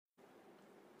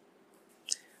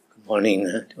Morning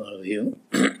to all of you.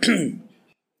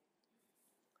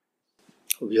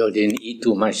 Hope you all didn't eat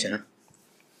too much,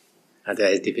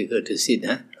 Otherwise it's difficult to sit,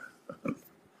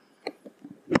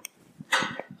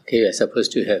 Okay, we're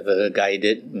supposed to have a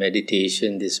guided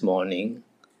meditation this morning.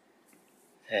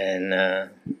 And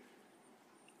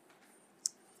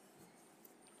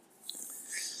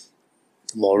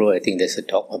tomorrow I think there's a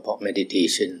talk about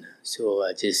meditation. So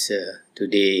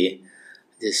today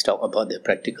just talk about the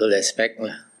practical aspect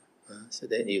so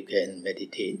that you can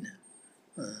meditate.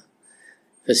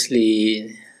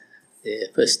 Firstly, the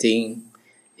first thing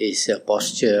is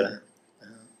posture.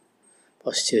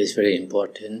 Posture is very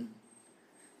important.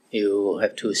 You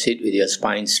have to sit with your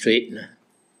spine straight.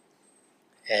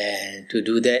 And to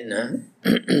do that,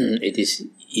 it is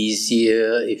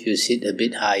easier if you sit a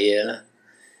bit higher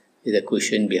with a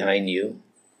cushion behind you.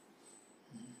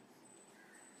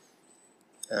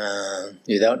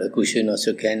 Without a cushion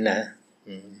also can.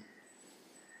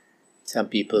 Some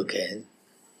people can.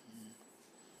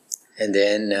 And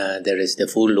then there is the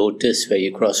full lotus where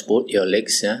you cross both your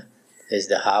legs. There's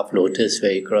the half lotus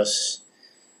where you cross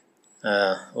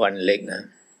one leg.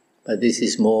 But this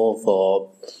is more for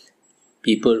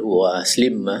people who are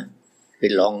slim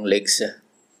with long legs.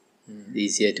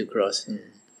 Easier to cross.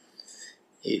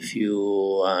 If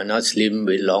you are not slim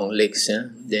with long legs,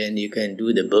 then you can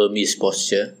do the Burmese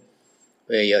posture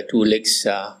where your two legs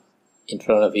are in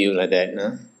front of you like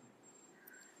that.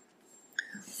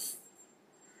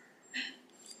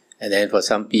 And then for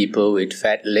some people with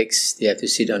fat legs, they have to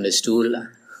sit on the stool.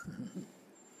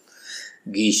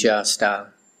 Geisha style.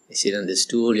 You sit on the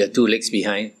stool, your two legs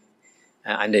behind,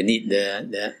 underneath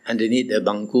the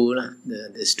bangku,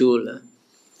 the stool.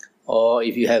 Or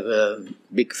if you have a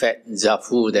big fat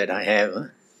zafu that I have,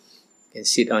 you can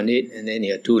sit on it and then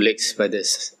your two legs at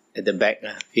the back,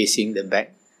 facing the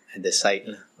back at the side.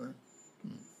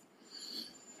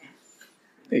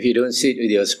 If you don't sit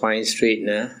with your spine straight,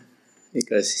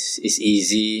 because it's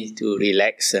easy to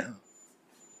relax.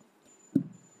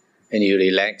 When you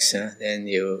relax, then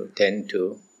you tend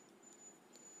to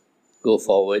go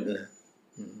forward,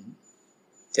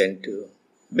 tend to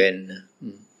bend.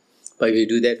 But if you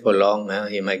do that for long,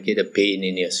 you might get a pain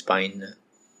in your spine.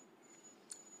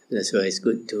 That's why it's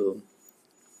good to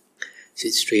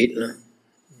sit straight. The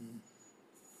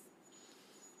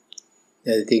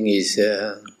other thing is,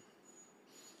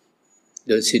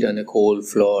 don't sit on a cold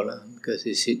floor, because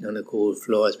you sit on a cold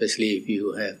floor, especially if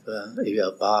you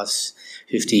are past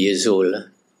 50 years old,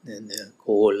 then the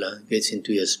cold gets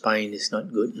into your spine. It's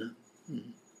not good.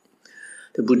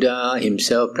 The Buddha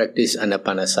himself practiced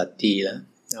anapanasati.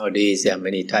 Nowadays there are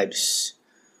many types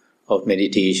of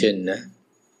meditation,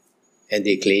 and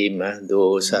they claim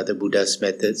those are the Buddha's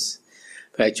methods.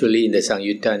 But actually in the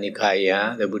Samyutta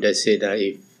Nikaya, the Buddha said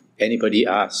if anybody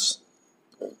asks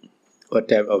what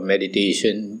type of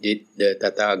meditation did the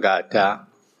Tathagata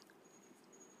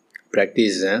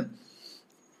practice, the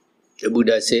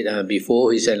Buddha said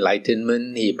before his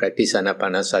enlightenment he practiced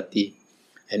anapanasati,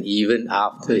 and even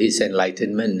after his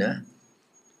enlightenment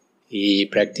he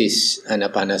practiced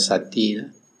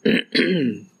anapanasati.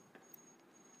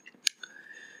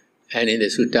 And in the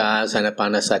suttas,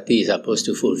 anapanasati is supposed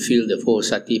to fulfill the 4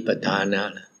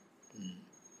 satipatthana,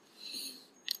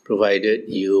 provided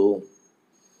you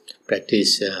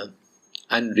practice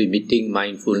unremitting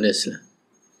mindfulness.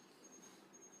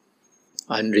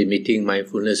 Unremitting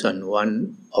mindfulness on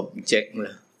one object.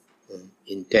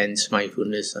 Intense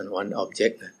mindfulness on one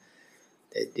object.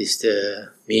 That is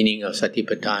the meaning of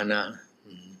satipatthana.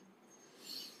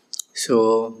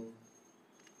 So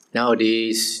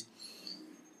nowadays,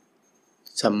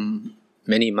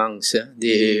 many monks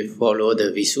they follow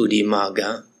the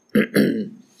Visuddhimagga.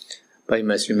 But you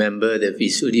must remember the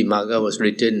Visuddhimagga was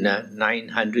written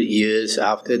 900 years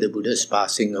after the Buddha's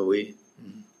passing away.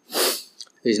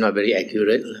 It's not very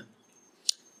accurate.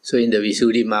 So in the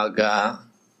Visuddhimagga,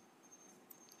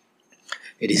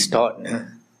 it is taught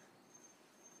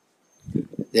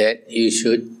that you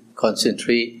should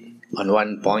concentrate on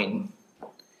one point.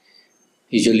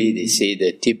 Usually they say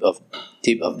the tip of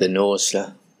the nose,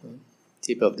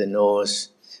 tip of the nose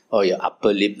or your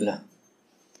upper lip.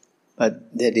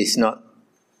 But that is not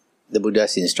the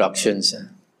Buddha's instructions.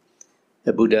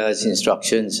 The Buddha's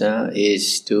instructions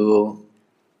is to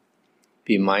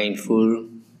be mindful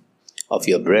of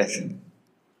your breath.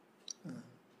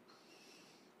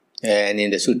 And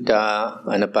in the Sutta,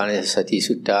 Anapanasati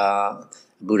Sutta,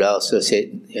 Buddha also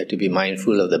said you have to be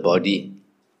mindful of the body.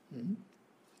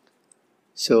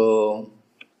 So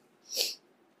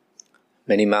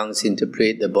many monks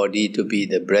interpret the body to be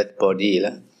the breath body.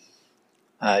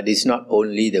 this is not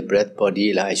only the breath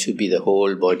body, it should be the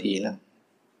whole body.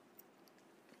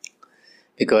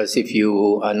 Because if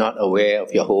you are not aware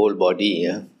of your whole body,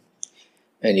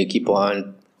 and you keep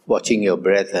on watching your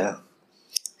breath,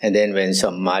 and then when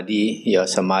your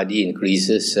samadhi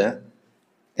increases,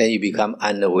 then you become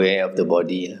unaware of the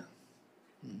body.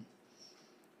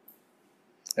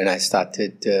 When I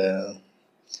started,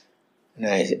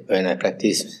 when I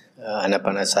practiced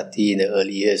Anapanasati in the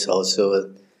early years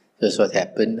also, that's what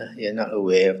happened. You're not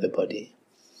aware of the body.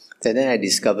 Then I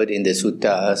discovered in the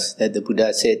suttas that the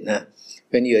Buddha said,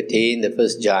 when you attain the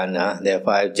first jhana, there are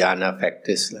 5 jhana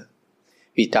factors.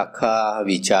 Vitakka,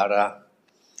 vichara,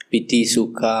 piti,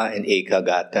 sukha, and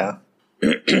ekagata.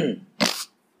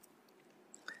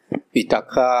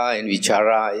 Vitakka and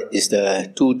vichara is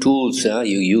the 2 tools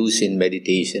you use in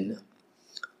meditation.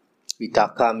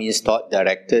 Vitakka means thought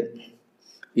directed.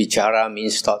 Vichara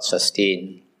means thought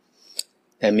sustained.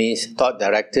 That means thought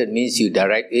directed means you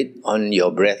direct it on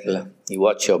your breath. You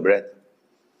watch your breath.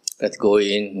 Breath go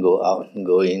in, go out,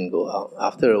 go in, go out.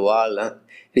 After a while, it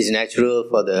is natural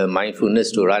for the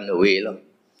mindfulness to run away.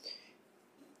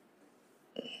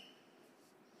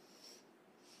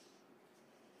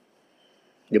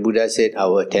 The Buddha said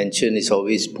our attention is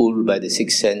always pulled by the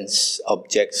 6 sense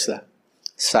objects.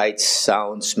 Sights,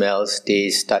 sounds, smells,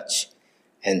 taste, touch,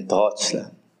 and thoughts.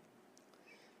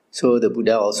 So the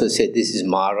Buddha also said this is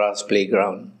Mara's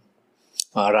playground.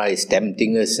 Mara is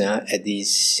tempting us at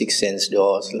these 6 sense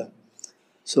doors.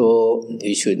 So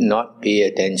we should not pay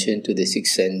attention to the 6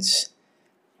 sense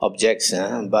objects,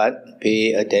 but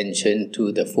pay attention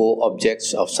to the 4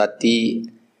 objects of sati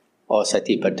or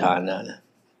satipatthana,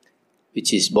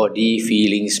 which is body,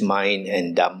 feelings, mind,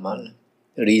 and Dhamma.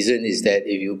 The reason is that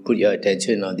if you put your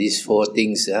attention on these 4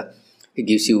 things, it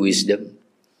gives you wisdom.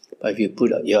 But if you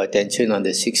put your attention on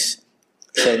the 6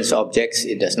 sense objects,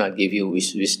 it does not give you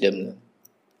wisdom.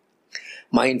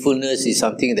 Mindfulness is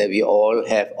something that we all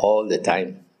have all the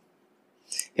time.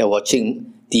 You're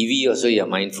watching TV also, you're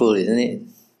mindful, isn't it?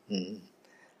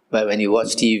 But when you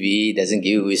watch TV, it doesn't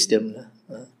give you wisdom.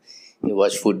 You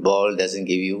watch football, it doesn't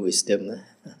give you wisdom.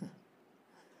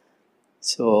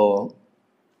 So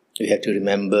we have to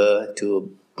remember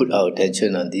to put our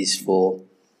attention on these 4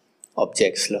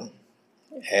 objects.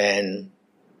 And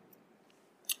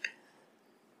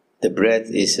the breath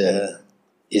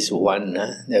is one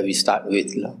that we start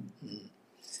with.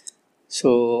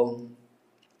 So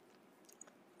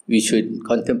we should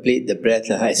contemplate the breath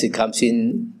as it comes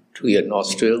in through your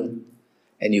nostril,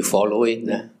 and you follow it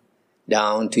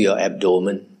down to your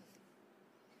abdomen.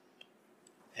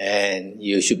 And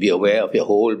you should be aware of your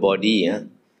whole body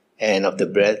and of the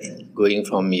breath going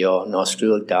from your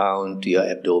nostril down to your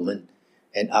abdomen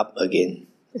and up again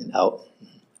and out.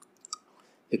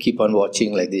 You keep on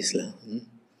watching like this.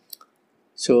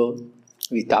 So,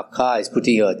 vitakka is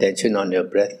putting your attention on your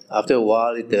breath. After a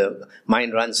while, if the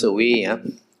mind runs away,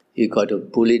 you got to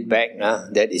pull it back.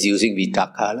 That is using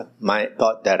vitakka, mind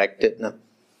thought directed.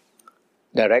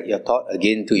 Direct your thought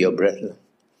again to your breath.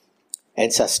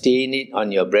 And sustain it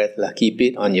on your breath. Keep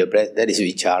it on your breath. That is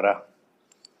vichara.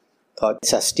 Thought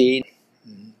sustain.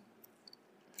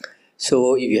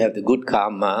 So if you have the good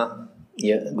karma,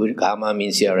 good karma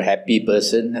means you're a happy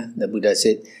person. The Buddha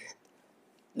said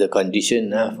the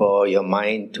condition for your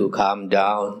mind to calm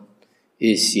down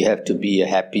is you have to be a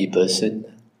happy person.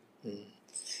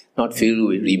 Not filled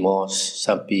with remorse.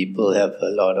 Some people have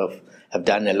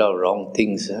done a lot of wrong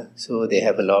things, so they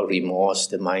have a lot of remorse.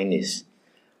 The mind is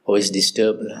always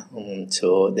disturbed.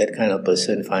 So that kind of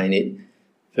person find it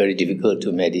very difficult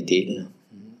to meditate.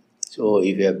 So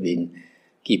if you have been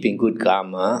keeping good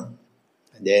karma,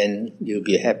 then you'll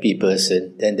be a happy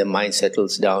person. Then the mind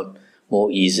settles down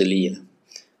more easily.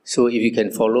 So if you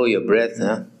can follow your breath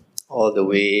all the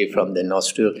way from the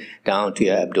nostril down to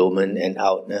your abdomen and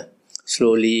out,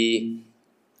 slowly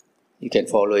you can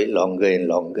follow it longer and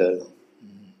longer.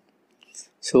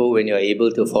 So when you're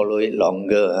able to follow it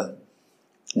longer,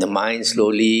 the mind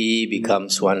slowly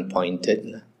becomes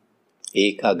one-pointed,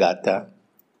 ekagata.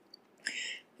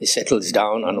 It settles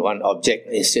down on one object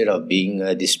instead of being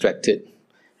distracted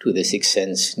to the 6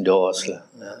 sense doors.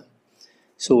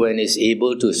 So when it's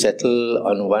able to settle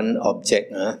on one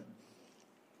object,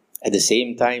 at the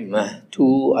same time,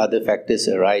 2 other factors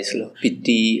arise,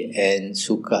 piti and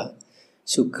sukha.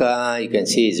 Sukha, you can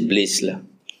say, is bliss.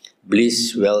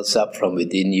 Bliss wells up from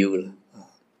within you.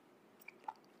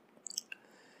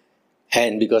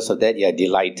 And because of that, you are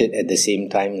delighted at the same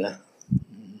time.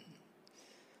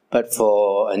 But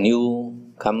for a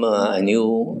newcomer,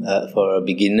 for a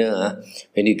beginner,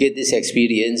 when you get this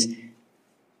experience,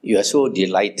 you are so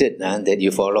delighted that you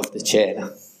fall off the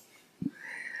chair.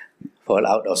 fall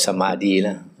out of samadhi,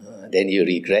 then you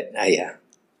regret,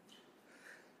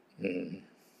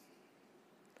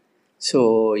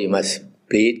 So you must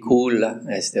play it cool,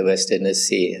 as the Westerners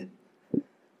say.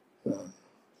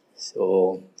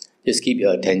 So just keep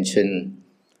your attention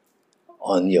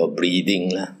on your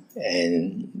breathing,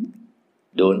 and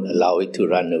don't allow it to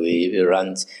run away. If it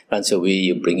runs away,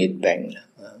 you bring it back.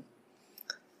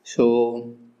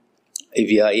 So if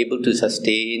you are able to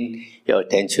sustain your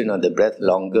attention on the breath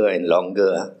longer and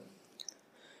longer,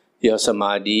 your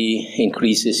samadhi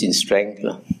increases in strength.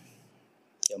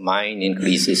 Your mind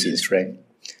increases in strength.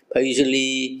 But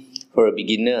usually, for a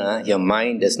beginner, your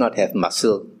mind does not have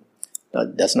muscle,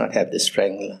 does not have the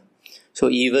strength. So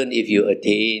even if you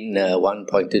attain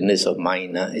one-pointedness of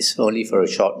mind, it's only for a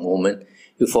short moment.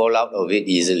 You fall out of it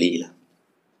easily.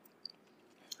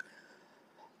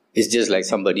 It's just like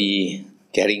somebody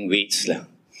carrying weights.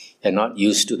 You're not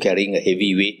used to carrying a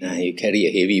heavy weight. You carry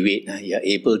a heavy weight. You're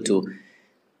able to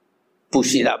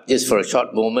push it up just for a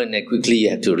short moment, and quickly you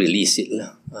have to release it.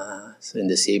 So in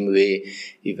the same way,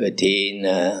 if you attain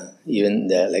even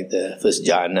the first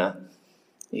jhana,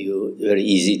 it's very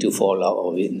easy to fall out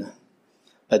of it.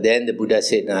 But then the Buddha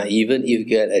said, even if you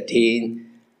can attain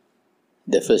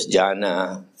the first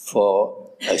jhana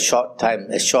for a short time,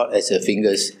 as short as a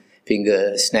finger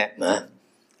snap,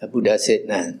 the Buddha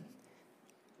said,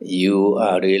 you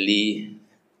are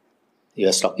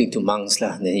talking to monks,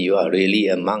 then you are really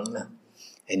a monk,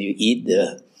 and you eat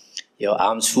your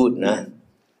alms food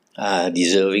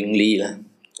deservingly,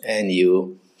 and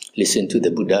you listen to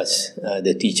the Buddha's,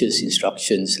 the teacher's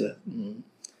instructions.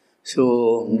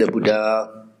 So the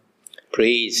Buddha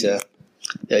praised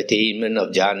the attainment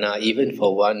of jhana even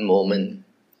for one moment,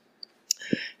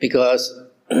 because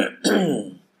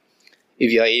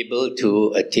if you are able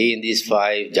to attain these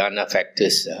 5 jhana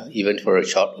factors even for a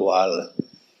short while,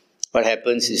 what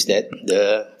happens is that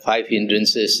the 5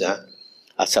 hindrances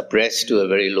are suppressed to a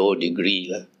very low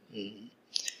degree.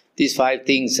 These 5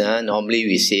 things normally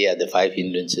we say are the 5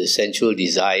 hindrances: sensual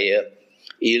desire,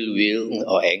 ill will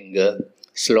or anger,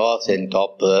 sloth and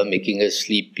torpor, making us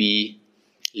sleepy,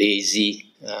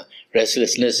 lazy,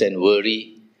 restlessness and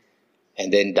worry,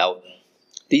 and then doubt.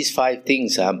 These 5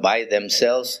 things by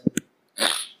themselves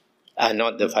are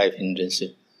not the 5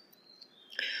 hindrances.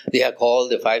 They are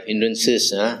called the 5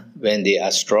 hindrances when they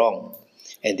are strong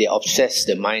and they obsess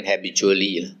the mind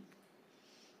habitually.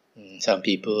 Some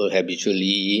people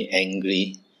habitually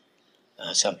angry,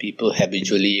 some people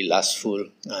habitually lustful.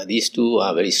 These 2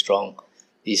 are very strong.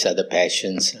 These are the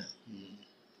passions.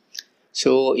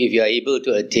 So if you are able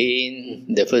to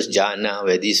attain the first jhana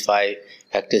where these 5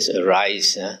 factors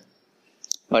arise,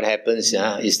 what happens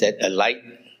is that a light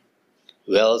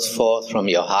wells forth from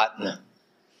your heart,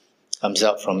 comes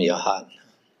up from your heart.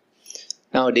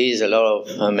 Nowadays, a lot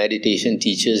of meditation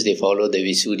teachers, they follow the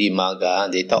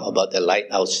Visuddhimagga, they talk about the light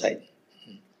outside.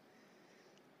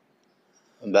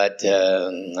 But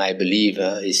I believe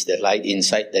it's the light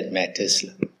inside that matters.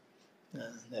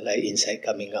 The light inside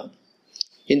coming out.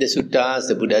 In the suttas,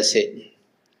 the Buddha said,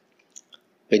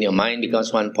 when your mind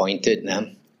becomes one-pointed,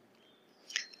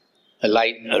 a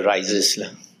light arises.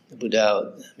 The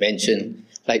Buddha mentioned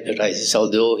light arises,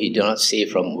 although he did not say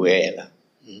from where.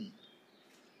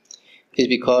 It's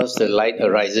because the light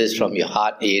arises from your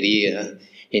heart area.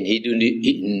 In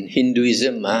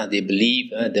Hinduism, they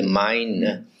believe the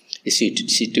mind is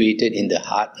situated in the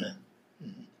heart.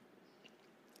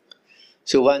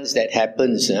 So once that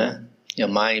happens, your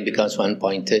mind becomes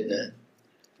one-pointed.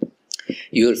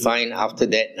 You will find after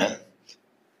that,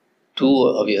 2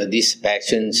 of these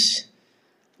passions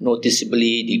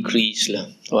noticeably decrease.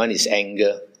 One is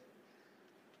anger.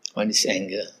 If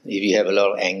you have a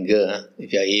lot of anger,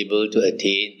 if you are able to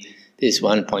attain this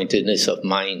one-pointedness of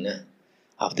mind,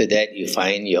 after that you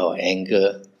find your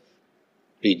anger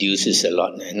reduces a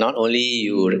lot. Not only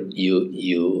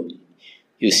you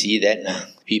see that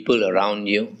people around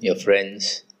you, your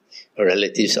friends, your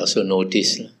relatives also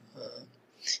notice.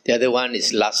 The other one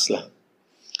is lust.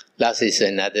 Lust is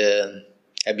another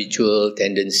habitual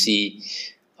tendency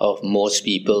of most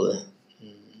people.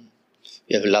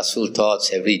 We have lustful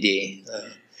thoughts every day.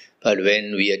 But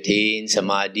when we attain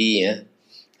samadhi, it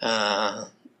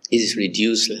is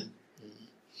reduced.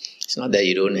 It's not that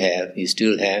you don't have, you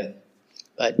still have,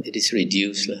 but it is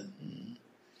reduced.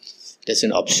 It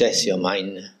doesn't obsess your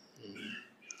mind.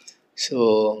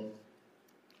 So,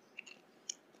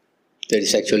 that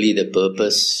is actually the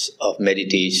purpose of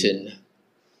meditation.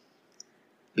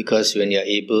 Because when you're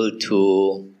able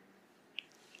to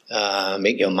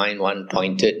make your mind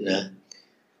one-pointed,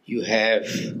 you have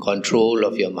control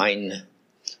of your mind.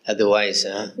 Otherwise,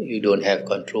 you don't have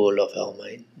control of our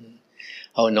mind.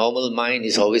 Our normal mind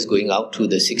is always going out through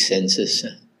the six senses.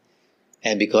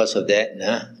 And because of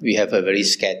that, we have a very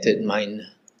scattered mind.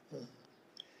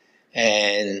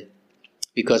 And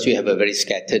because we have a very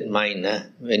scattered mind,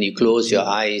 when you close your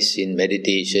eyes in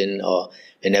meditation or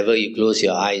whenever you close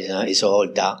your eyes, it's all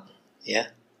dark. Yeah.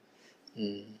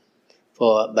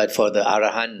 But for the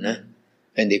Arahant,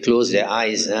 when they close their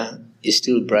eyes, it's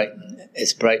still bright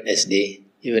as day.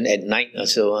 Even at night or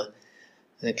so, when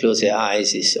they close their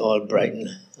eyes, it's all bright.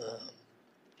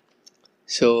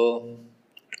 So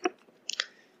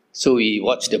we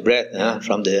watch the breath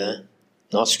from the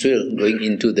nostril, going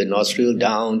into the nostril,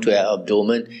 down to our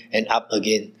abdomen, and up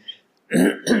again.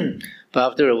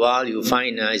 But after a while, you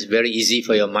find it's very easy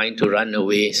for your mind to run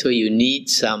away. So you need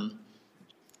some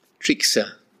tricks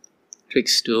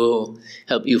to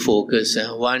help you focus.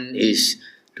 One is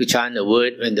to chant a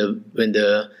word when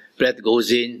the breath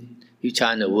goes in, you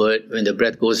chant a word. When the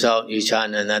breath goes out, you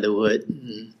chant another word.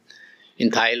 In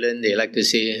Thailand, they like to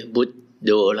say Bud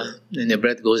Do. When the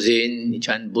breath goes in, you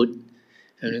chant Bud.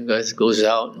 And when the breath goes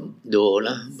out, Do.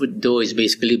 Bud Do is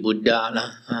basically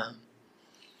Buddha.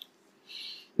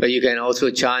 But you can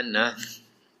also chant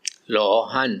Lo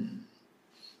Han.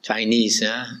 Chinese,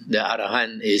 the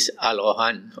Arahant is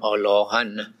Alohan or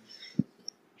Lohan.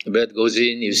 The breath goes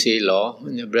in, you say Lo.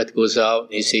 When the breath goes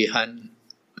out, you say Han.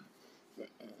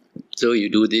 So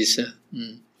you do this.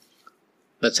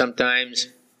 But sometimes,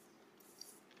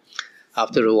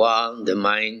 after a while, the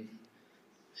mind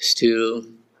still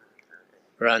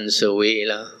runs away.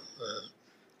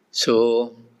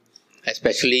 So,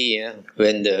 especially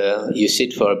when you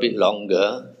sit for a bit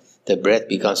longer, the breath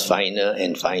becomes finer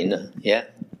and finer. Yeah.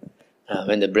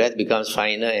 When the breath becomes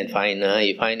finer and finer,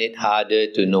 you find it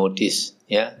harder to notice.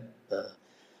 Yeah.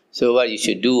 So what you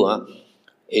should do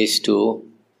is to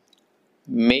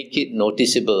make it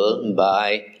noticeable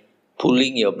by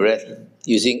pulling your breath,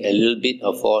 using a little bit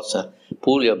of force.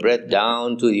 Pull your breath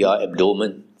down to your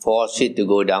abdomen. Force it to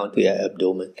go down to your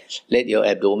abdomen. Let your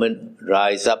abdomen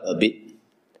rise up a bit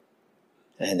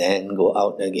and then go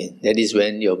out again. That is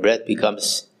when your breath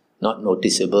becomes not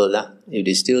noticeable. If it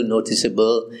is still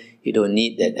noticeable, you don't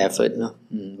need that effort.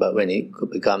 But when it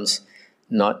becomes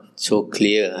not so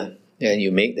clear, then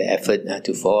you make the effort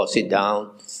to force it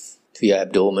down to your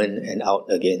abdomen and out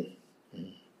again.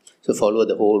 So follow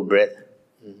the whole breath.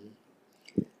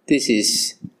 This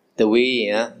is the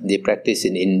way they practice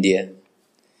in India.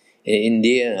 In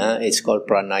India, it's called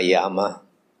pranayama.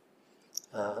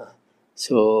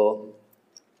 So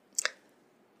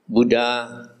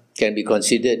Buddha can be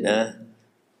considered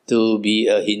to be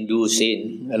a Hindu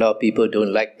saint. A lot of people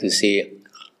don't like to say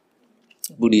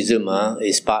Buddhism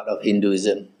is part of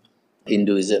Hinduism.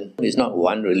 Hinduism is not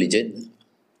one religion.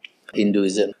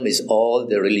 Hinduism is all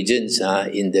the religions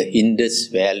in the Indus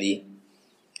Valley,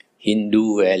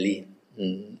 Hindu Valley,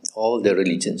 all the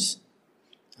religions.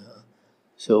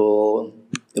 So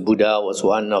the Buddha was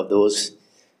one of those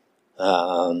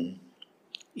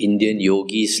Indian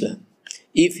yogis.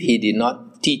 If he did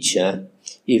not teach, if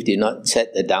he did not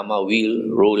set the Dharma wheel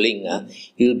rolling,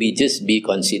 he'll just be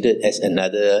considered as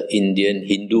another Indian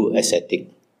Hindu ascetic.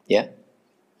 Yeah.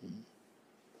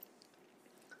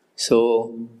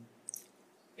 So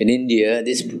in India,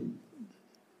 this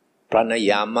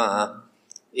pranayama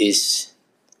is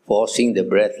forcing the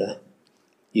breath,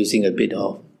 using a bit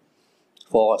of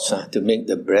force to make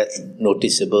the breath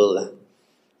noticeable,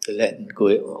 to let go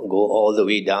all the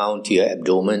way down to your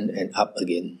abdomen and up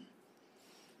again.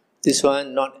 This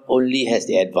one not only has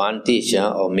the advantage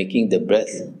of making the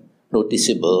breath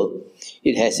noticeable,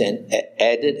 it has an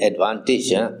added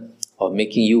advantage of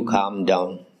making you calm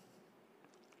down.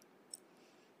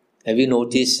 Have you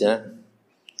noticed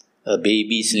a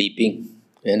baby sleeping?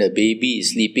 When a baby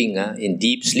is sleeping in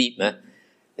deep sleep,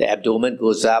 the abdomen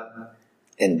goes up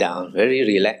and down, very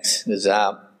relaxed, goes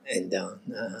up and down.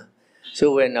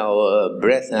 So when our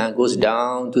breath goes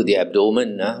down to the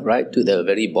abdomen, right to the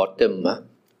very bottom,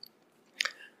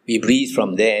 we breathe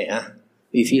from there,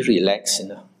 we feel relaxed,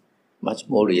 much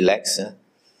more relaxed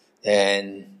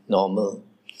than normal.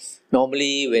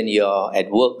 Normally when you're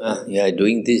at work, you are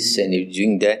doing this and you're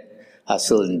doing that,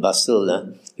 hustle and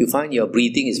bustle, you find your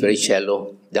breathing is very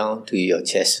shallow, down to your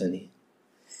chest only.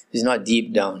 It's not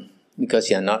deep down because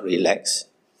you are not relaxed.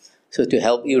 So to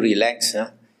help you relax,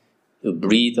 you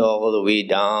breathe all the way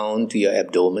down to your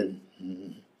abdomen.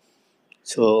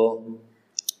 So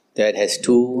that has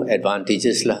two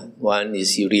advantages. One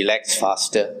is you relax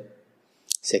faster.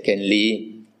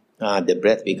 Secondly, the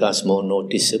breath becomes more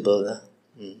noticeable.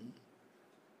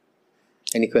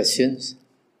 Any questions?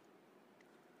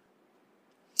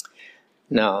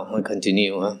 Now, I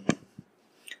continue.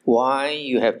 Why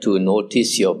you have to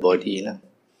notice your body?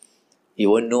 You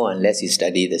won't know unless you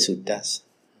study the suttas.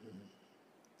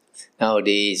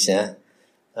 Nowadays, there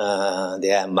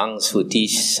are monks who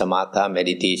teach samatha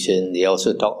meditation. They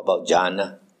also talk about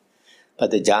jhana.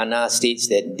 But the jhana states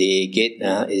that they get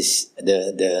is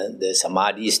the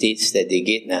samadhi states that they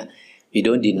get. We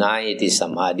don't deny it is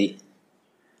samadhi,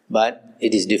 but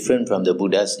it is different from the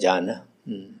Buddha's jhana.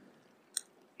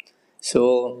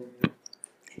 So,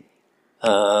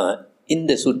 in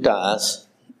the suttas,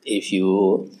 if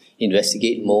you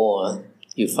investigate more,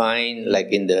 you find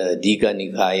like in the Digha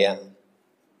Nikaya,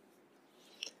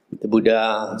 the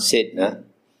Buddha said,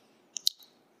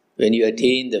 when you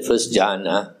attain the first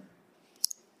jhana,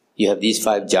 you have these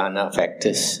 5 jhana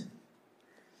factors,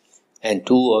 and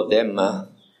 2 of them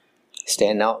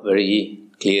stand out very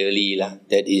clearly.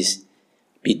 That is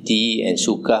piti and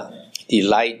sukha,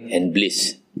 delight and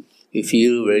bliss. You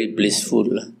feel very blissful,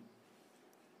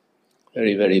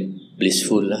 very, very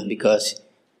blissful, because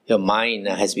your mind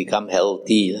has become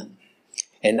healthy.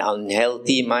 An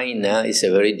unhealthy mind is a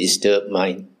very disturbed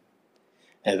mind.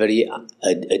 A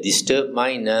disturbed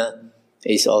mind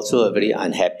is also a very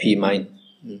unhappy mind.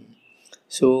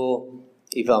 So,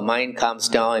 if our mind calms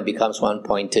down and becomes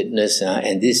one-pointedness,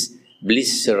 and this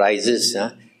bliss arises,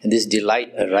 and this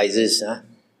delight arises,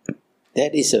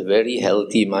 that is a very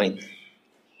healthy mind,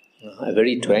 a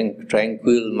very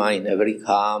tranquil mind, a very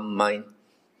calm mind.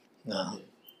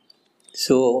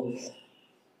 So,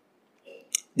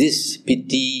 this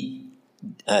piti,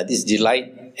 this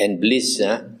delight and bliss,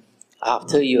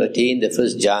 after you attain the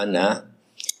first jhana,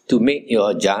 to make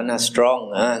your jhana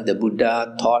strong, the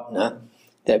Buddha taught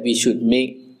that we should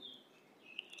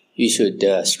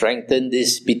strengthen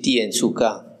this piti and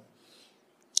sukha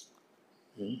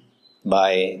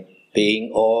by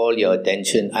paying all your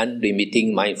attention,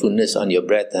 unremitting mindfulness on your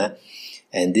breath,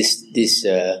 and this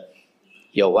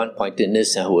your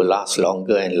one-pointedness will last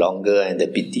longer and longer, and the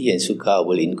piti and sukha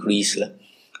will increase.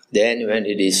 Then, when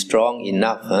it is strong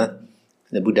enough,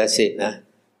 the Buddha said,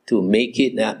 to make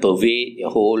it pervade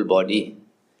your whole body.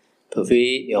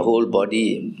 Pervade your whole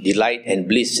body, delight and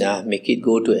bliss, make it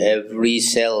go to every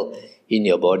cell in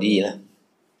your body.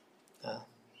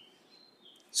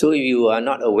 So if you are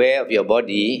not aware of your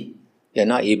body, you are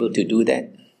not able to do that.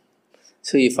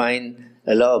 So you find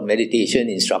a lot of meditation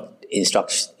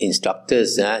instructors,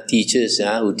 teachers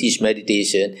who teach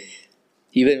meditation,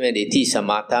 even when they teach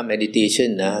samatha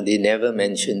meditation, they never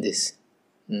mention this.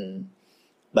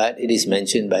 But it is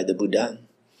mentioned by the Buddha.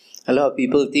 A lot of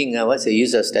people think, what's the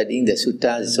use of studying the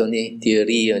suttas? It's only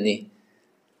theory only.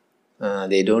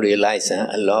 They don't realize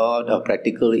a lot of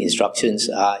practical instructions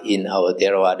are in our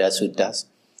Theravada suttas.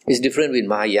 It's different with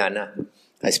Mahayana.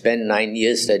 I spent 9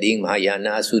 years studying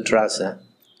Mahayana sutras, and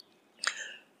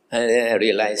then I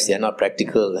realized they are not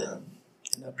practical.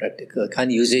 Not practical.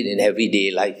 Can't use it in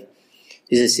everyday life.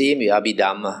 It's the same with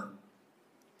Abhidhamma.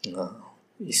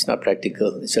 It's not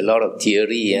practical. It's a lot of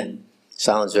theory.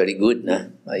 Sounds very good,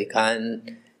 but you can't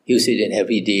use it in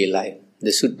everyday life. The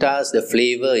suttas, the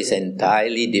flavor is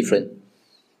entirely different.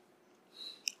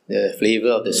 The flavor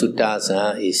of the suttas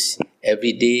is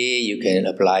every day you can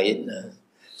apply it.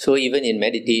 So even in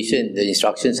meditation, the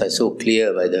instructions are so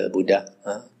clear by the Buddha.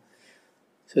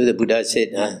 So the Buddha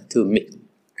said to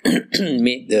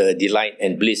make the delight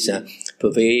and bliss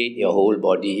pervade your whole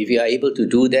body. If you are able to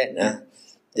do that,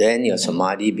 then your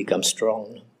samadhi becomes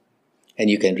strong. And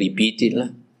you can repeat it.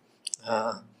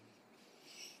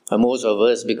 Most of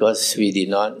us, because we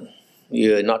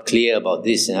were not clear about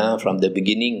this from the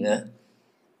beginning,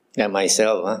 and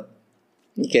myself,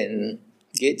 you can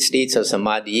get states of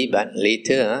samadhi, but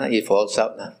later it falls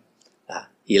out.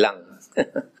 Hilang.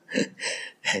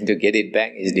 And to get it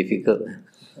back is difficult.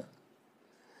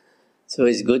 So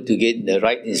it's good to get the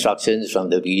right instructions from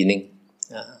the beginning.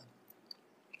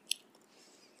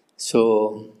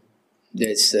 So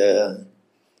that's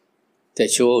that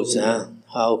shows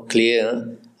how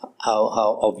clear,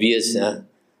 how obvious it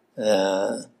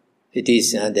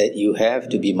is that you have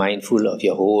to be mindful of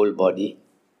your whole body.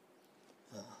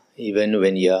 Even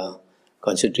when you are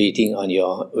concentrating on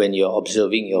when you are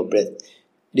observing your breath.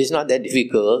 It is not that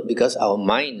difficult because our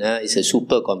mind is a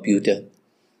supercomputer.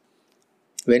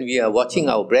 When we are watching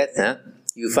our breath,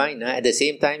 you find at the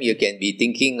same time you can be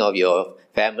thinking of your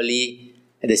family,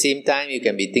 at the same time you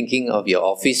can be thinking of your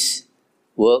office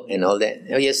work and all that.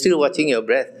 You're still watching your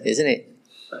breath, isn't it?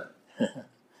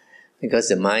 Because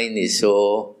the mind is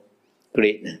so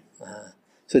great.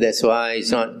 So that's why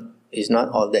it's not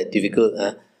all that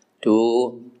difficult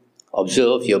to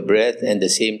observe your breath and at the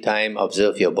same time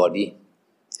observe your body.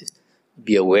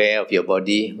 Be aware of your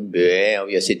body, be aware of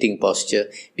your sitting posture,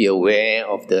 be aware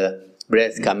of the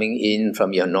breath coming in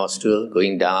from your nostril,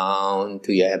 going down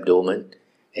to your abdomen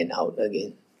and out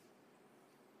again.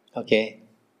 Okay?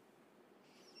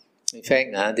 In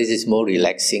fact, this is more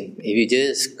relaxing. If you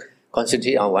just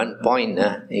concentrate on one point,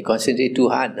 you concentrate too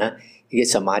hard, you get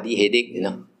samadhi headache,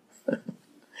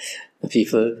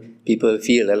 People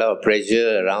feel a lot of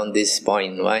pressure around this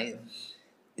point. Why?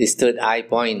 This third eye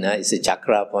point is a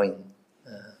chakra point.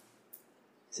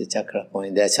 It's a chakra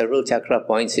point. There are several chakra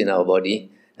points in our body.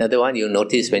 Another one you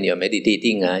notice when you're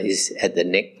meditating is at the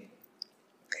neck.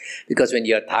 Because when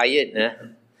you're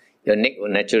tired, your neck will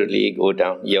naturally go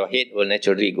down. Your head will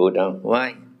naturally go down.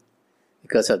 Why?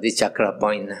 Because of this chakra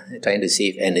point, trying to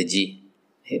save energy.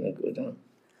 Head will go down.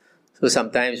 So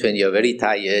sometimes when you're very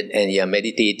tired and you're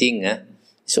meditating,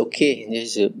 it's okay.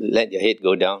 Just let your head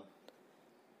go down.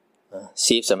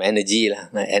 Save some energy,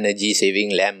 energy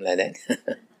saving lamp like that.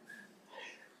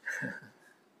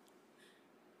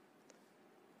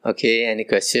 Okay, any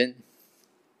question?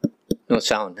 No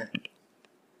sound.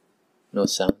 No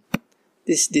sound.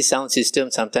 This sound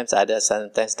system sometimes ada,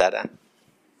 sometimes tak ada.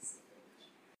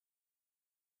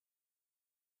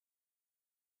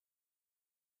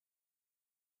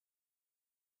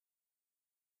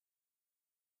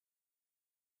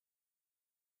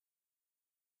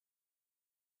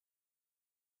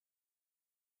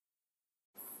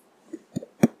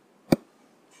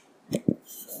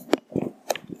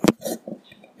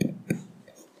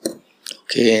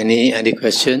 Okay, any other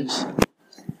questions?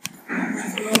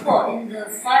 In the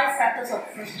 5 factors of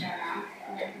first jhana,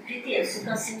 piti and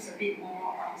sukha seems a bit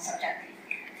more subjective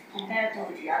compared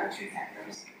to the other 3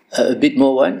 factors. A bit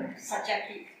more what?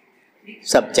 Subjective.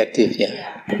 Subjective,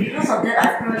 yeah. And because of that,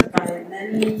 I've heard by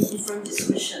many different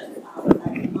descriptions,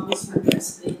 like announcement to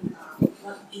explain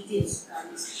what piti and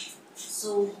sukha is.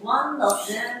 So one of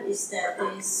them is that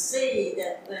they say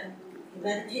that when you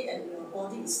meditate and your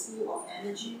body is full of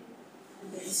energy,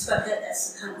 and they describe that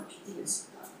as a kind of piti and sukha.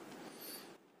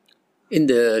 In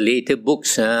the later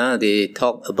books, they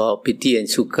talk about piti and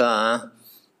sukha,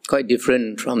 quite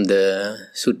different from the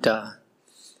sutta.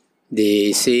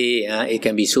 They say it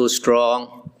can be so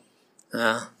strong,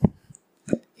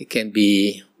 it can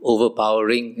be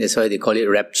overpowering, that's why they call it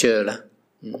rapture.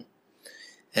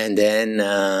 And then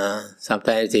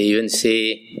sometimes they even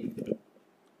say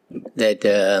that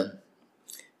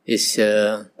it's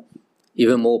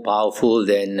even more powerful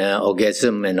than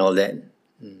orgasm and all that.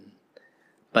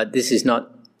 But this is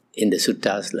not in the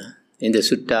suttas. In the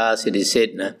suttas it is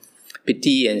said,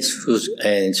 piti and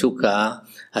sukha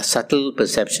are subtle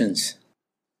perceptions.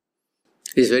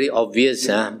 It's very obvious,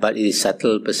 but it is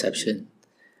subtle perception.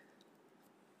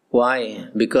 Why?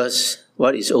 Because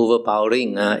what is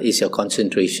overpowering is your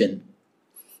concentration.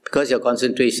 Because your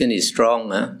concentration is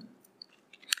strong,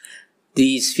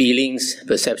 these feelings,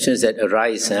 perceptions that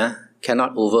arise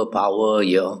cannot overpower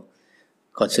your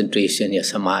concentration, your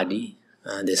samadhi.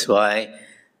 That's why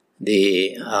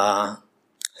they are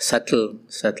subtle.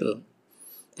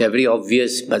 They are very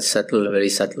obvious but subtle, very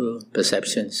subtle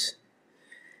perceptions.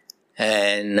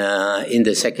 And in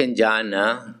the second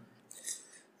jhana,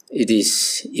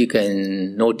 you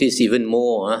can notice even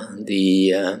more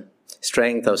the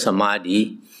strength of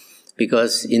samadhi,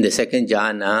 because in the second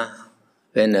jhana,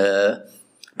 when a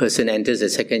person enters the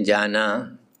second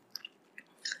jhana,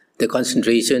 the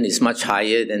concentration is much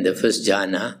higher than the first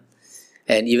jhana.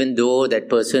 And even though that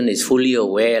person is fully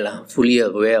aware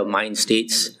of mind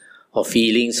states, of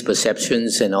feelings,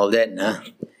 perceptions and all that,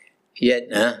 yet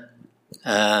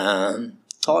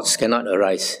thoughts cannot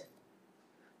arise.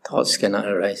 Thoughts cannot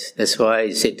arise. That's why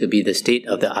it's said to be the state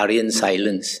of the Aryan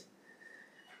silence.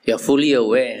 You are fully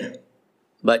aware,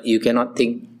 but you cannot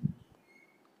think.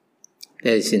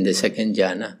 That is in the second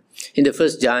jhana. In the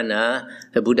first jhana,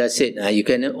 the Buddha said, you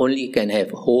can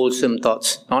have wholesome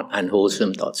thoughts, not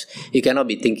unwholesome thoughts. You cannot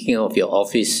be thinking of your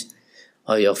office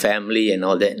or your family and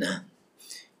all that.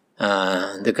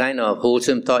 The kind of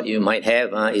wholesome thought you might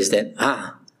have is that,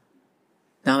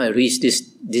 now I reached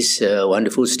this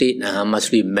wonderful state. I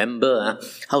must remember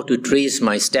how to trace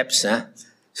my steps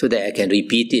so that I can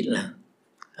repeat it.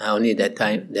 Only that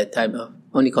time of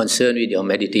only concern with your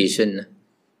meditation.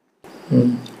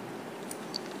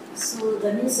 So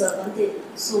that means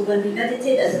so when we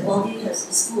meditate and the body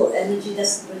is full of energy,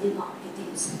 that's really not piti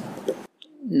and sukha.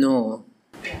 No.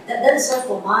 That is why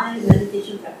for my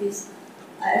meditation practice,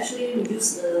 I actually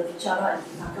use the vichara and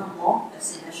vitaka more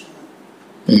as a measurement.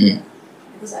 Mm-hmm.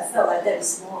 Because I felt like that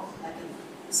is more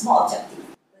it's more objective.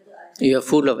 You are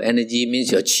full of energy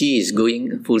means your chi is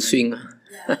going full swing.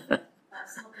 Yeah, but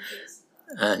it's not piti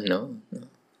and sukha. No.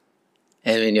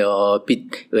 And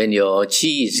when your chi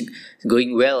is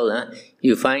going well,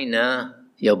 you find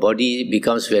your body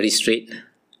becomes very straight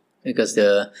because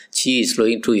the chi is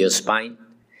flowing through your spine.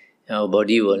 Your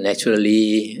body will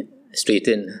naturally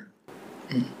straighten.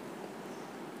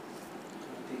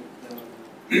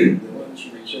 The one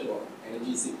you mentioned about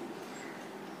energy is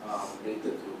related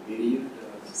to virya,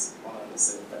 one of the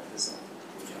 7 factors of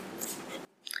Puja.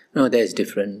 No, that is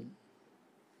different.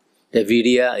 The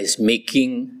virya is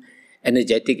making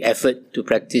energetic effort to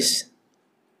practice.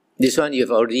 This one you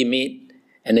have already made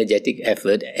energetic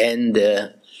effort, and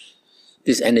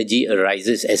this energy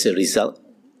arises as a result.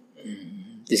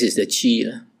 This is the chi.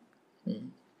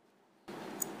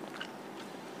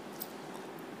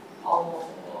 How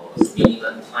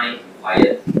minimum time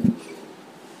required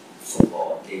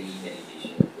for daily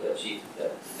meditation to achieve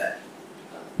the objective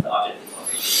of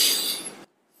meditation?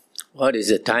 What is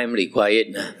the time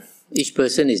required? Each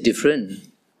person is different.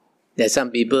 There are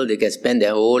some people, they can spend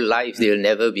their whole life, they will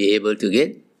never be able to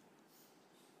get.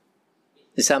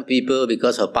 Some people,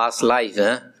 because of past life,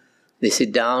 they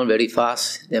sit down very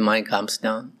fast, their mind calms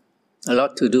down. A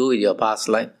lot to do with your past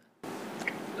life.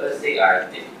 Let's say I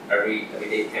take every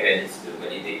day 10 minutes to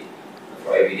meditate.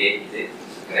 For every day,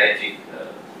 can I achieve the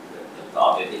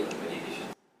objective of meditation?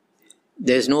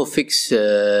 There's no fixed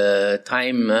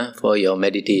time for your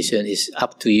meditation. It's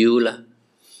up to you.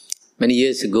 Many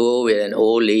years ago, we had an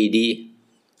old lady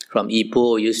from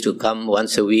Ipoh used to come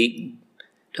once a week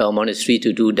to our monastery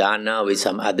to do dana with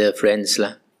some other friends.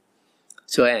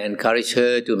 So I encouraged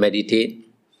her to meditate.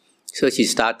 So she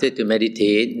started to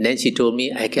meditate. Then she told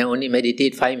me, I can only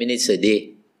meditate 5 minutes a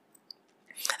day.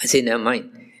 I said, never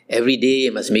mind. Every day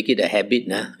you must make it a habit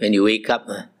when you wake up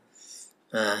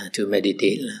to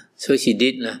meditate. So she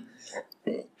did.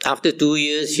 After 2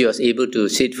 years, she was able to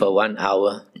sit for 1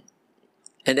 hour.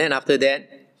 And then after that,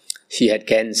 she had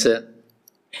cancer.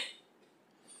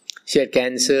 She had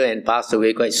cancer and passed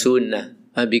away quite soon.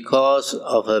 And because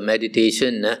of her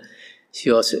meditation,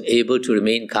 she was able to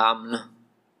remain calm.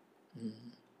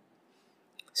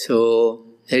 So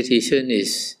meditation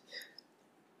is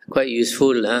quite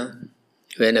useful.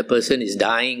 When a person is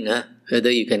dying, whether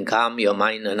you can calm your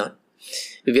mind or not.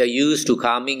 If you are used to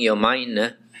calming your mind,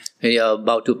 when you are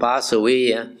about to pass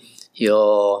away,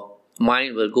 your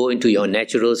mind will go into your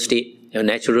natural state, your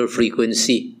natural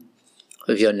frequency.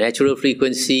 If your natural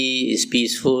frequency is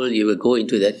peaceful, you will go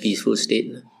into that peaceful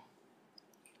state.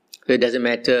 So it doesn't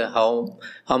matter how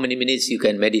many minutes you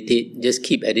can meditate, just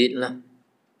keep at it.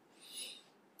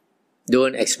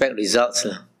 Don't expect results.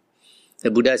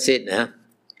 The Buddha said,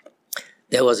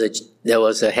 there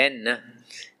was a hen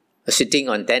sitting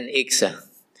on 10 eggs,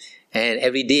 and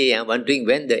every day wondering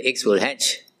when the eggs will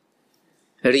hatch.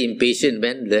 Very impatient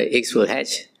when the eggs will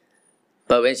hatch.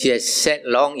 But when she has sat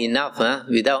long enough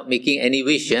without making any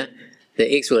wish, the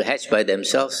eggs will hatch by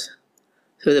themselves.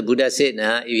 So the Buddha said,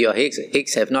 if your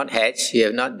eggs have not hatched, you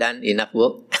have not done enough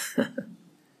work.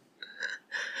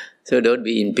 So don't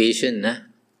be impatient.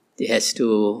 It has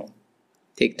to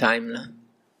take time.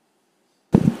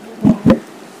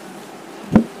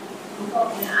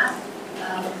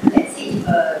 Let's say if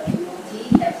a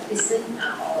devotee has listened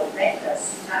or read the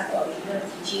suttas, the original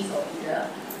teachings of Buddha,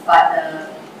 but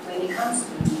when it comes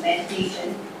to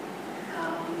meditation,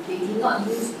 they did not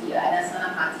use the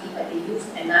Anapanasati, but they used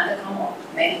another form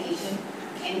of meditation.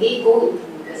 Can they go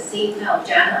into the same kind of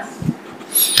jhana?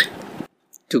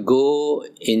 To go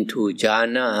into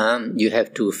jhana, you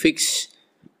have to fix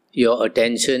your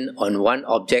attention on one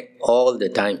object all the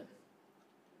time.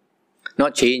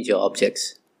 Not change your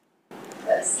objects.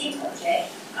 The same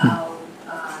object,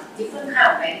 different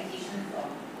kind of meditation from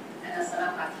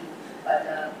Anapanasati,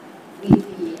 but with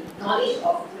the knowledge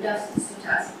of Buddha's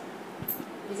suttas,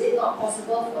 is it not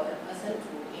possible for the person to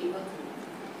be able to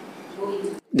go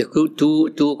into? The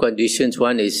two conditions.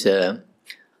 One is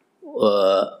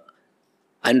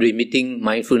unremitting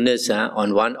mindfulness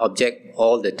on one object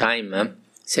all the time.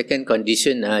 Second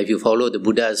condition, if you follow the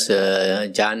Buddha's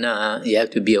jhana, you have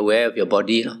to be aware of your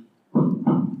body.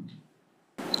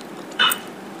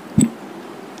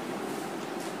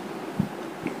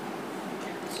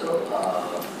 So,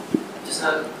 just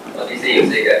now, what you say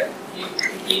that you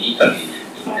need to be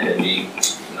energy,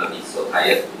 not be so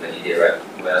tired to meditate, right?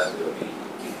 Where else will be?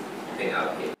 I think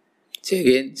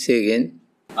okay. Say again.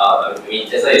 I mean,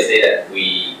 just like you say that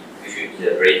we should be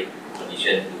in a great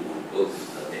condition to go to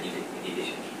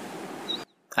meditation.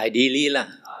 Ideally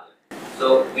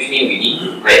So, which means we need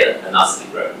to prepare a nasty,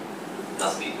 right?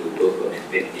 Nasty to go to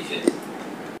meditation.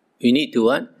 You need to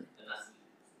what?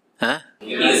 Huh?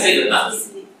 You need to say the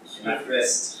nasty. Enough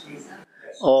rest.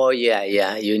 Oh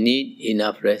yeah, you need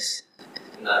enough rest.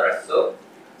 No, right. So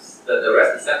the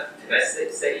rest itself, can I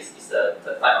say is the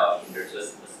type of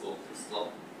hindrances, the slope,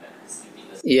 and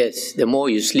sleepiness? Yes, the more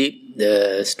you sleep,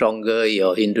 the stronger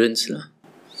your hindrance.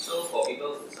 So for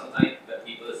people, sometimes when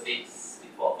people sleep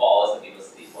for 4 hours, and people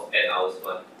sleep for 10 hours,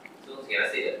 one. So can I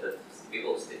say that the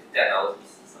people who sleep 10 hours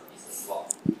is a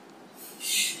slot?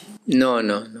 No.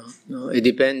 It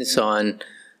depends on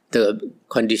the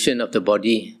condition of the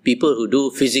body. People who do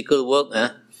physical work,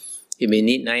 you may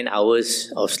need 9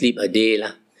 hours of sleep a day.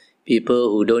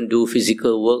 People who don't do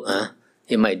physical work,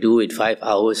 they might do it 5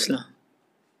 hours.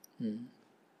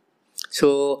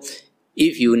 So,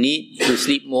 if you need to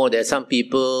sleep more, there are some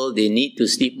people, they need to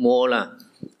sleep more.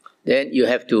 Then you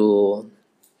have to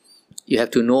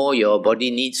know your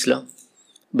body needs.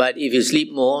 But if you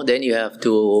sleep more, then you have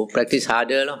to practice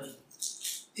harder.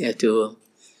 You have to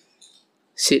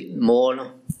sit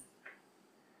more.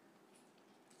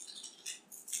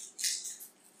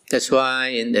 That's why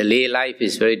in the lay life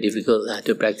it's very difficult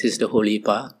to practice the holy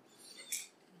path.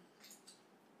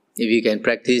 If you can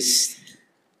practice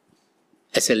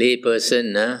as a lay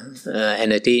person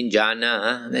and attain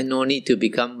jhana, then no need to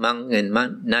become monk and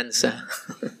nuns.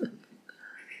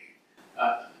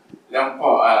 Young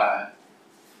Paul,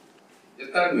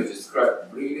 just time you describe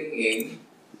breathing in,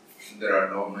 there are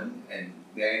dormant, and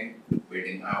then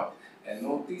breathing out. And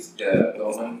notice the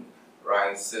dormant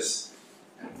rises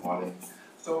and falling.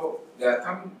 So there are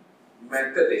some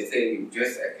method they say you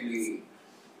just actually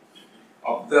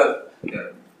observe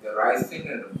the rising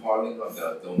and the falling of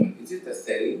the dormant. Is it the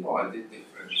same or is it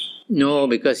different? No,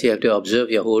 because you have to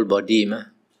observe your whole body,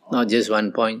 not just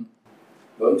one point.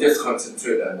 Don't just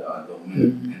concentrate on the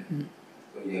dormant.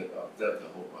 So you have to observe the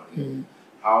whole body.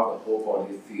 How the whole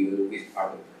body feels,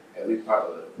 every part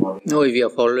of the body. No, if you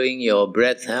are following your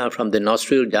breath from the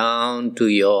nostril down to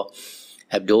your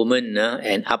abdomen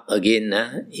and up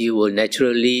again, you will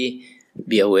naturally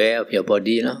be aware of your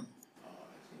body. The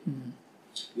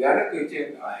other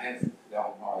question I have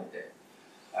now is that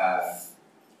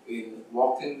in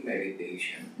walking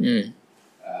meditation,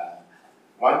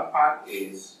 one part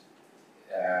is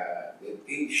the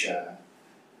teacher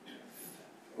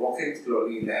walking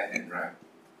slowly left and right.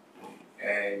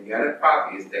 And the other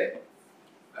part is that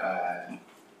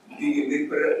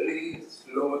deliberately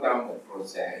slow down the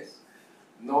process,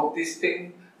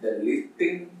 noticing the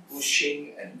lifting,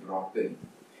 pushing, and dropping.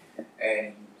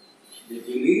 And they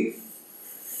believe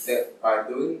that by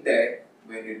doing that,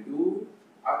 when you do,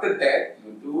 after that,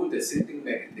 you do the sitting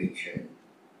meditation,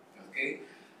 okay,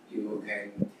 you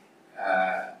can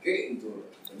get into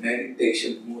the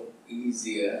meditation mode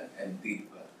easier and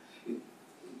deeper.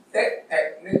 That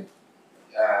technique,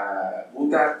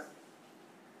 Buddha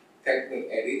technique,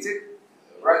 and is it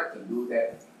right to do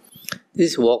that?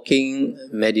 This walking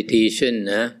meditation,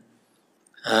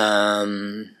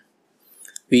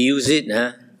 we use it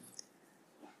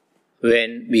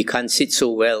when we can't sit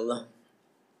so well.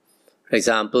 For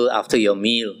example, after your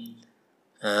meal,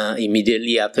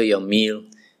 immediately after your meal,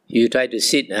 you try to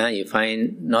sit, you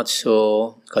find not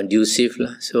so conducive.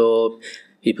 So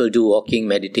people do walking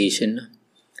meditation.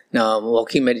 Now,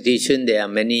 walking meditation, there are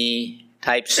many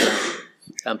types.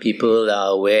 Some people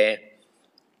are aware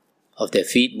of their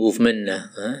feet movement.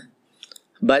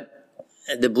 But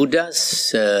at the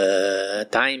Buddha's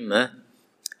time,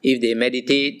 if they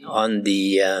meditate on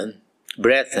the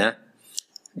breath,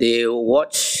 they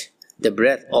watch the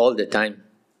breath all the time.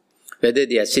 Whether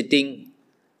they are sitting,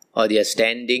 or they are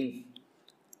standing,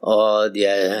 or they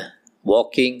are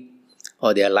walking,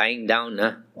 or they are lying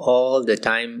down, all the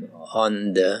time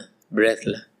on the breath.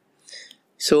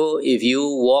 So if you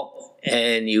walk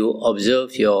and you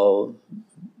observe your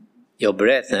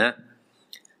breath,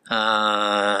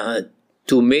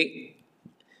 to make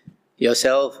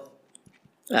yourself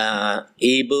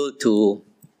able to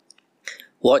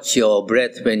watch your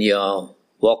breath when you are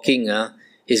walking,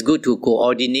 it's good to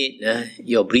coordinate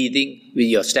your breathing with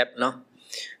your step.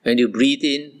 When you breathe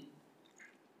in,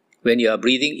 when you are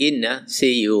breathing in, say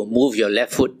you move your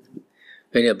left foot.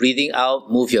 When you are breathing out,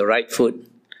 move your right foot.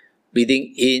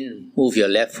 Breathing in, move your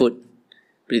left foot.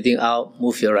 Breathing out,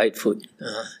 move your right foot.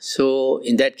 So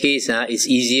in that case, it's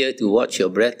easier to watch your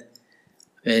breath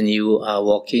when you are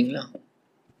walking.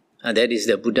 That is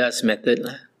the Buddha's method.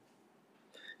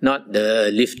 Not the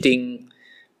lifting,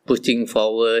 pushing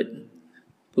forward,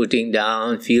 putting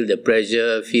down, feel the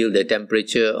pressure, feel the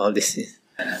temperature, all this.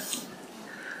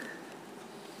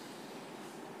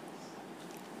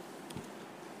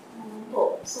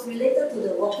 So related to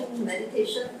the walking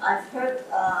meditation, I've heard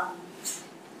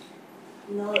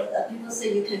people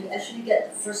say you can actually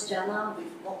get the first jhana with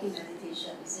walking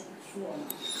meditation. Is it true or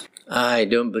not? I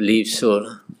don't believe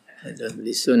so. I don't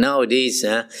believe. So nowadays,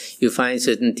 you find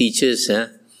certain teachers,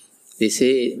 they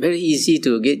say, very easy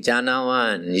to get jhana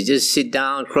one. You just sit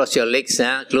down, cross your legs,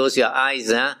 close your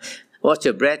eyes, watch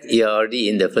your breath, you're already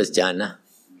in the first jhana.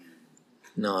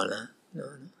 No.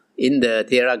 In the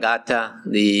Theragatha,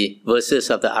 the verses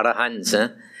of the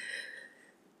Arahants,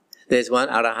 there's one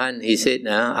Arahant, he said,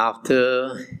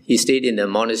 after he stayed in the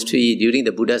monastery during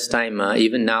the Buddha's time,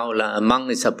 even now, a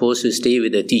monk is supposed to stay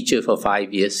with a teacher for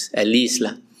 5 years, at least.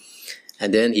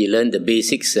 And then he learned the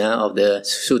basics of the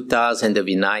suttas and the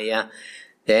Vinaya.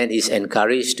 Then he's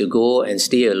encouraged to go and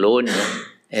stay alone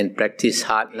and practice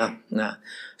hard.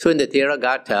 So in the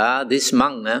Theragatha, this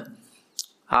monk,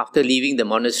 after leaving the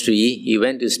monastery, he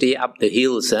went to stay up the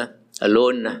hills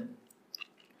alone.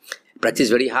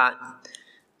 Practiced very hard.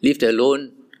 Lived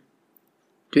alone.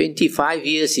 25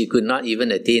 years he could not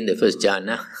even attain the first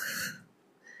jhana.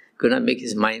 Could not make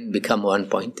his mind become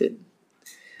one-pointed.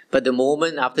 But the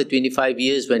moment after 25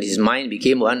 years when his mind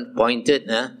became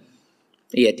one-pointed,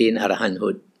 he attained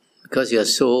arahanthood. Because you are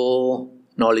so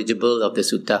knowledgeable of the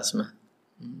suttas.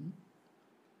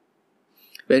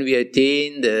 When we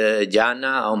attain the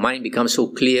jhana, our mind becomes so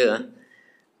clear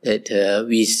that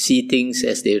we see things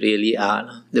as they really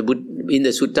are. In the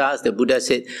suttas, the Buddha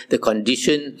said, the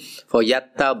condition for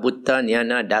yatta bhutta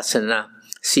jnana dasana,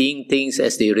 seeing things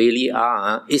as they really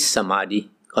are, is samadhi,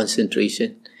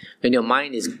 concentration. When your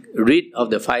mind is rid of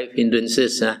the 5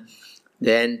 hindrances,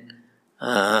 then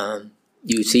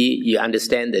you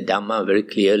understand the Dhamma very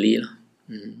clearly.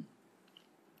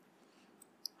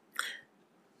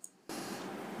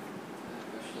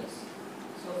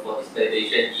 So for this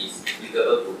meditation is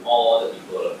applicable to all the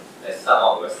people, as some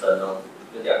of Westerners,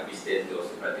 when they are Christians, they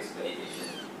also practice meditation.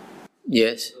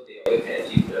 Yes. So they always can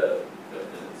achieve the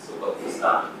so-called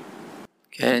Krishna.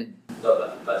 Can.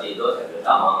 But they don't have the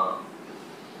Dhamma.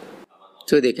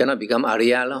 So they cannot become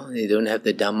Arya. They don't have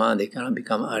the Dhamma, they cannot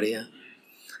become Arya.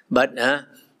 But a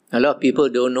lot of people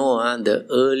don't know, the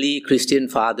early Christian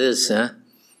fathers,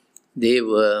 they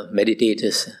were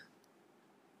meditators.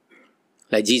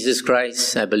 Like Jesus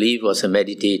Christ, I believe, was a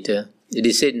meditator. It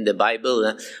is said in the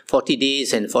Bible, 40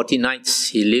 days and 40 nights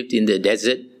he lived in the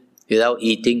desert without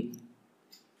eating,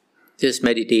 just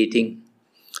meditating.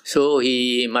 So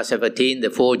he must have attained the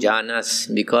 4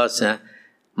 jhanas because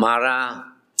Mara,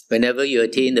 whenever you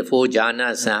attain the 4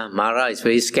 jhanas, Mara is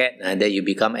very scared that you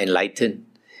become enlightened,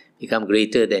 become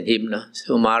greater than him.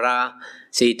 So Mara,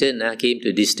 Satan, came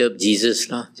to disturb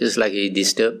Jesus, just like he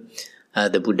disturbed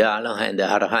the Buddha and the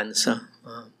Arahants.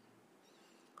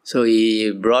 So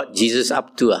he brought Jesus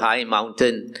up to a high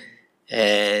mountain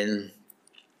and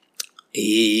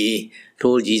he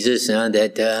told Jesus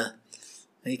that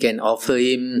he can offer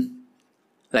him,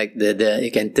 like he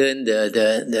can turn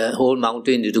the whole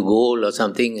mountain into gold or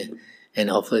something and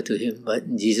offer to him.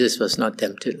 But Jesus was not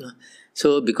tempted.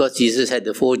 So because Jesus had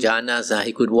the 4 jhanas,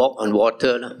 he could walk on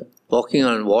water. Walking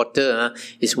on water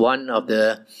is one of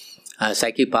the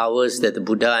psychic powers that the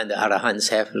Buddha and the Arahants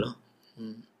have.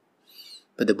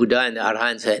 But the Buddha and the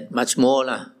Arahants had much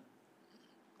more.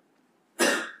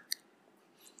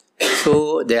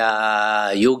 So there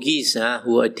are yogis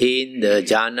who attain the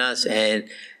jhanas and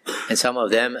some of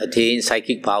them attain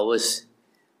psychic powers.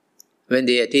 When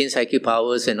they attain psychic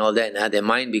powers and all that, their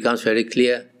mind becomes very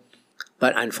clear.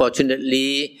 But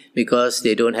unfortunately, because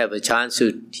they don't have a chance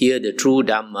to hear the true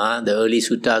Dhamma, the early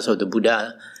suttas of the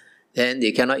Buddha, then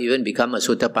they cannot even become a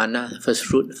Sotapanna,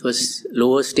 first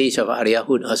lower stage of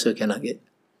Aryahood also cannot get.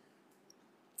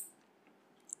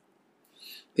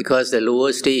 Because the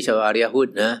lower stage of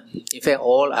Aryahood, in fact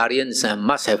all Aryans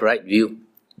must have right view.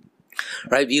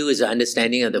 Right view is the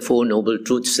understanding of the 4 noble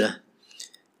truths.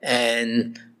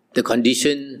 And the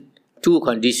 2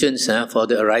 conditions for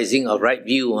the arising of right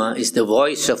view is the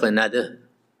voice of another,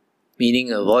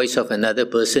 meaning a voice of another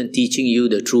person teaching you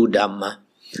the true Dhamma.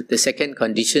 The second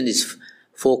condition is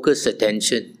focused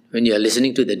attention. When you are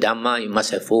listening to the Dhamma, you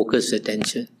must have focused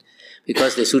attention.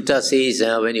 Because the sutta says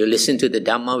when you listen to the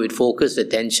Dhamma with focused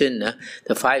attention,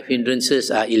 the 5 hindrances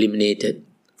are eliminated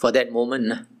for that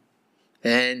moment.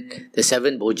 And the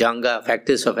 7 bojjhanga,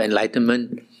 factors of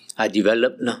enlightenment, are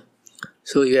developed.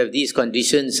 So you have these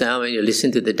conditions, when you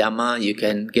listen to the Dhamma, you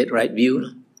can get right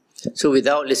view. So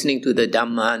without listening to the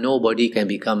Dhamma, nobody can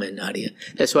become an Arya.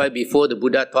 That's why before the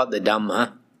Buddha taught the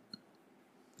Dhamma,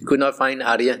 you could not find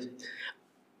Aryans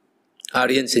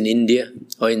in India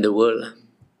or in the world,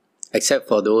 except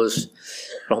for those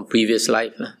from previous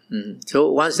life.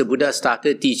 So once the Buddha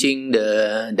started teaching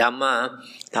the Dhamma,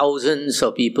 thousands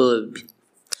of people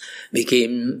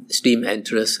became stream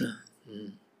enterers.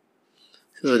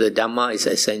 So the Dhamma is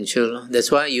essential.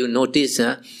 That's why you notice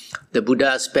the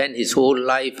Buddha spent his whole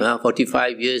life,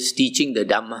 45 years, teaching the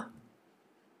Dhamma.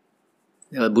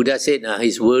 Buddha said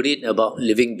he's worried about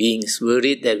living beings,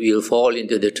 worried that we will fall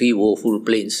into the three woeful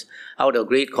planes. Out of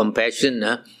great compassion,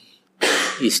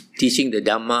 he's teaching the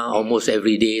Dhamma almost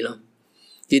every day.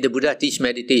 Did the Buddha teach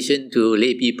meditation to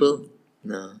lay people?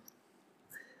 No.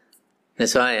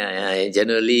 That's why I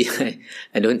generally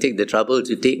I don't take the trouble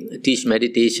to teach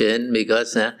meditation,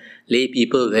 because lay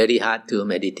people very hard to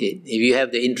meditate. If you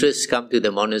have the interest, come to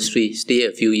the monastery, stay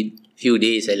a few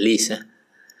days at least.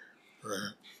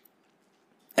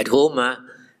 At home,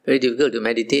 very difficult to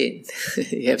meditate.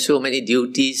 You have so many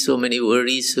duties, so many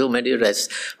worries, so many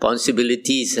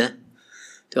responsibilities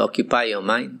to occupy your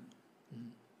mind.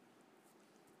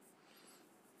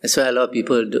 That's why a lot of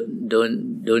people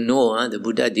don't know the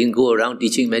Buddha didn't go around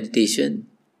teaching meditation.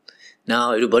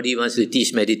 Now everybody wants to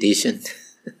teach meditation.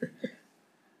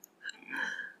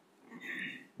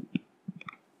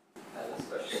 Last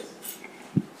question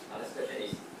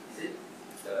is it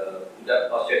the Buddha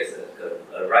posture is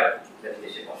a right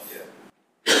meditation posture?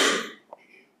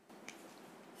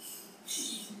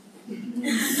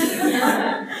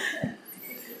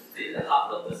 It's a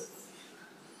half lotus.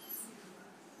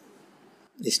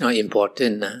 It's not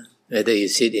important whether you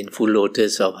sit in full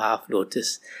lotus or half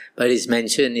lotus. But it's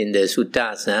mentioned in the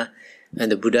suttas, when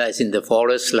the Buddha is in the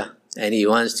forest and he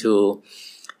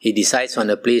decides on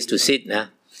a place to sit,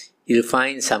 he'll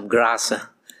find some grass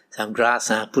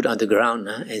put on the ground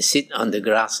and sit on the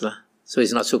grass. So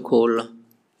it's not so cold.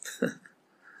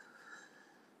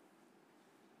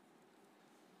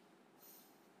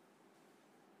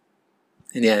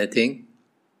 Any other thing?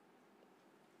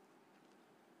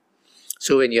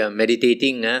 So when you are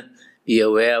meditating, be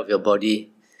aware of your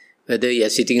body, whether you are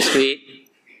sitting straight,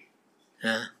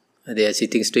 whether you are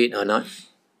sitting straight or not.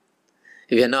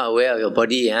 If you are not aware of your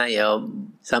body,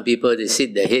 some people they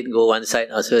sit, the head go one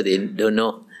side, also they don't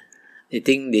know. They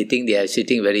think they are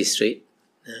sitting very straight.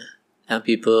 Some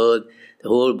people, the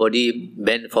whole body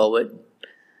bent forward,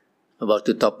 about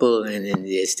to topple, and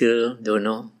they still don't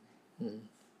know.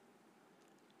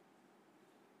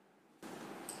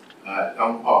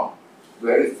 Long Paul,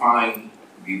 very fine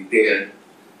detail.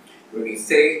 When we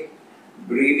say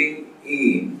breathing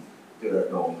in to the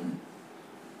abdomen,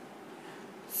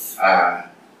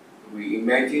 we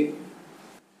imagine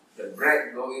the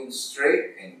breath going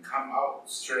straight and come out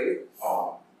straight,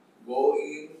 or go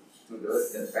in to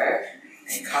the back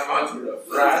and come out to the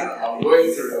front, or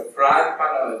going to the front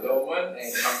part of the abdomen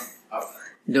and come up.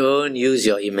 Don't use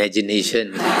your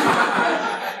imagination.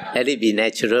 Let it be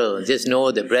natural. Just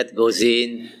know the breath goes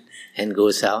in and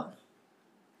goes out.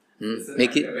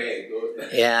 Make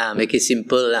it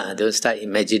simple. Don't start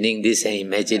imagining this and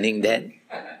imagining that.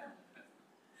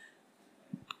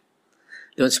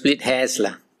 Don't split hairs.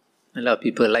 A lot of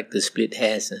people like to split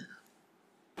hairs.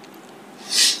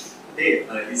 Dave,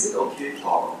 is it okay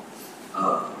for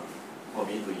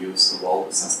me to use the wall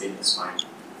to sustain the spine?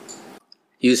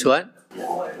 Use what?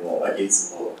 Wall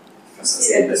against the wall to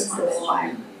sustain the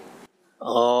spine.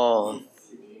 Oh,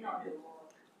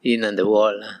 in on the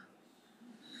wall.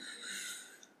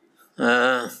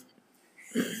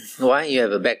 Why you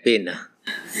have a back pain? No,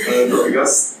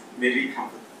 because maybe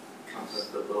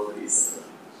comfortable is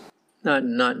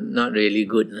not really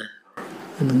good.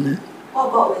 What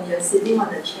about when you're sitting on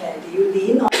the chair? Do you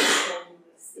lean or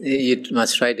You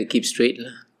must try to keep straight.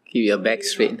 Keep your back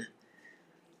straight.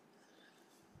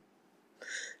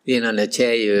 Lean on the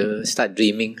chair, you start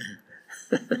dreaming.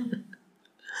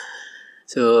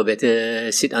 So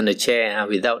better sit on the chair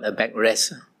without a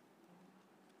backrest.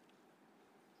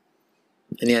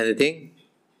 Any other thing?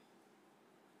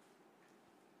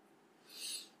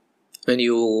 When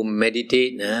you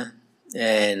meditate,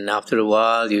 and after a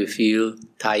while you feel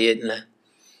tired,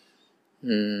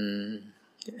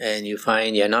 and you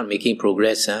find you're not making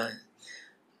progress,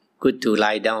 good to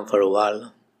lie down for a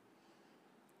while.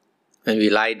 When we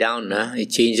lie down, it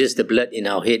changes the blood in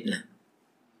our head.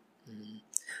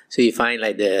 So you find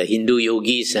like the Hindu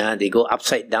yogis, they go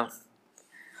upside down.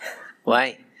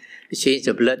 Why? To change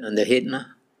the blood on the head.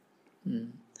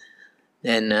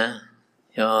 Then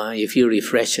you feel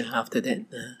refreshed after that.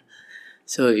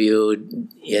 So if you're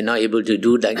not able to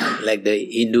do like the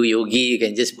Hindu yogi, you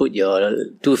can just put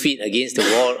your 2 feet against the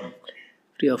wall,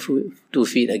 3 or 2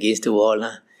 feet against the wall.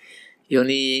 You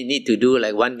only need to do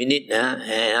like 1 minute, and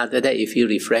after that you feel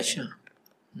refreshed.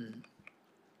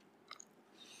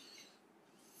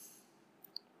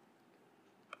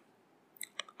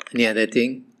 Any other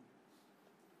thing?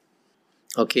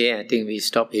 Okay, I think we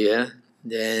stop here.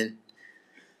 Then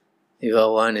If I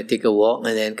want to take a walk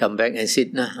and then come back and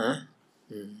sit, nah, huh?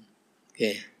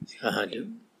 Okay, so how do?